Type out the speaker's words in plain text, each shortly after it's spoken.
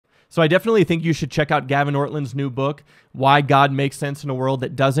So I definitely think you should check out Gavin Ortlund's new book, Why God Makes Sense in a World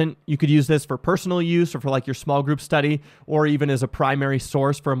That Doesn't. You could use this for personal use or for like your small group study, or even as a primary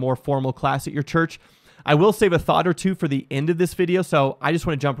source for a more formal class at your church. I will save a thought or two for the end of this video, so I just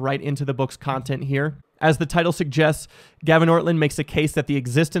want to jump right into the book's content here. As the title suggests, Gavin Ortlund makes a case that the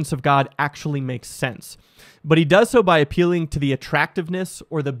existence of God actually makes sense. But he does so by appealing to the attractiveness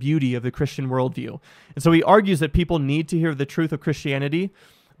or the beauty of the Christian worldview. And so he argues that people need to hear the truth of Christianity,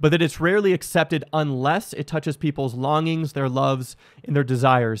 but that it's rarely accepted unless it touches people's longings, their loves, and their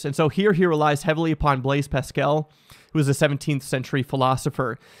desires. And so here he relies heavily upon Blaise Pascal, who was a 17th century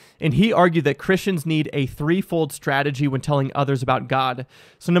philosopher. And he argued that Christians need a threefold strategy when telling others about God.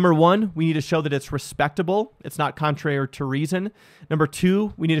 So number one, we need to show that it's respectable. It's not contrary to reason. Number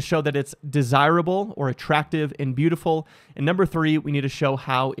two, we need to show that it's desirable or attractive and beautiful. And number three, we need to show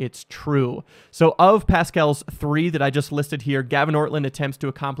how it's true. So of Pascal's three that I just listed here, Gavin Ortlund attempts to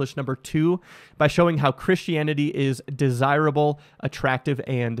accomplish number two by showing how Christianity is desirable, attractive,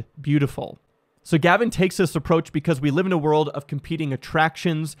 and beautiful. So Gavin takes this approach because we live in a world of competing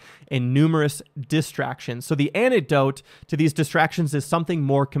attractions and numerous distractions. So the antidote to these distractions is something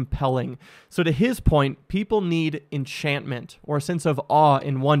more compelling. So to his point, people need enchantment or a sense of awe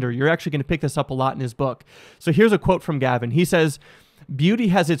and wonder. You're actually going to pick this up a lot in his book. So here's a quote from Gavin. He says, "Beauty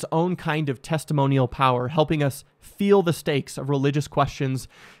has its own kind of testimonial power, helping us feel the stakes of religious questions,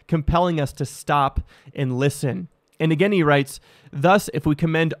 compelling us to stop and listen." And again, he writes, "Thus, if we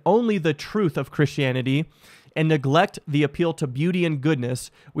commend only the truth of Christianity and neglect the appeal to beauty and goodness,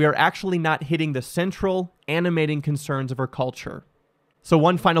 we are actually not hitting the central, animating concerns of our culture." So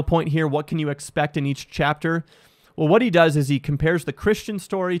one final point here, what can you expect in each chapter? Well, what he does is he compares the Christian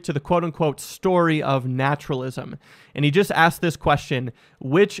story to the quote-unquote story of naturalism. And he just asks this question,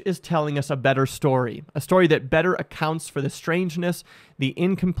 which is telling us a better story? A story that better accounts for the strangeness, the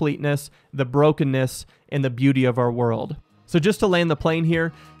incompleteness, the brokenness, and the beauty of our world. So just to land the plane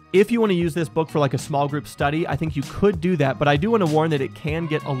here, if you want to use this book for like a small group study, I think you could do that, but I do want to warn that it can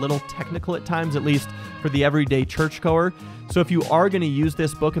get a little technical at times, at least for the everyday churchgoer. So if you are going to use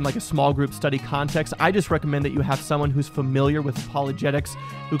this book in like a small group study context, I just recommend that you have someone who's familiar with apologetics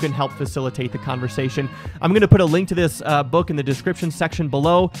who can help facilitate the conversation. I'm going to put a link to this book in the description section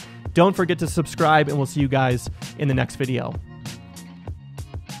below. Don't forget to subscribe, and we'll see you guys in the next video.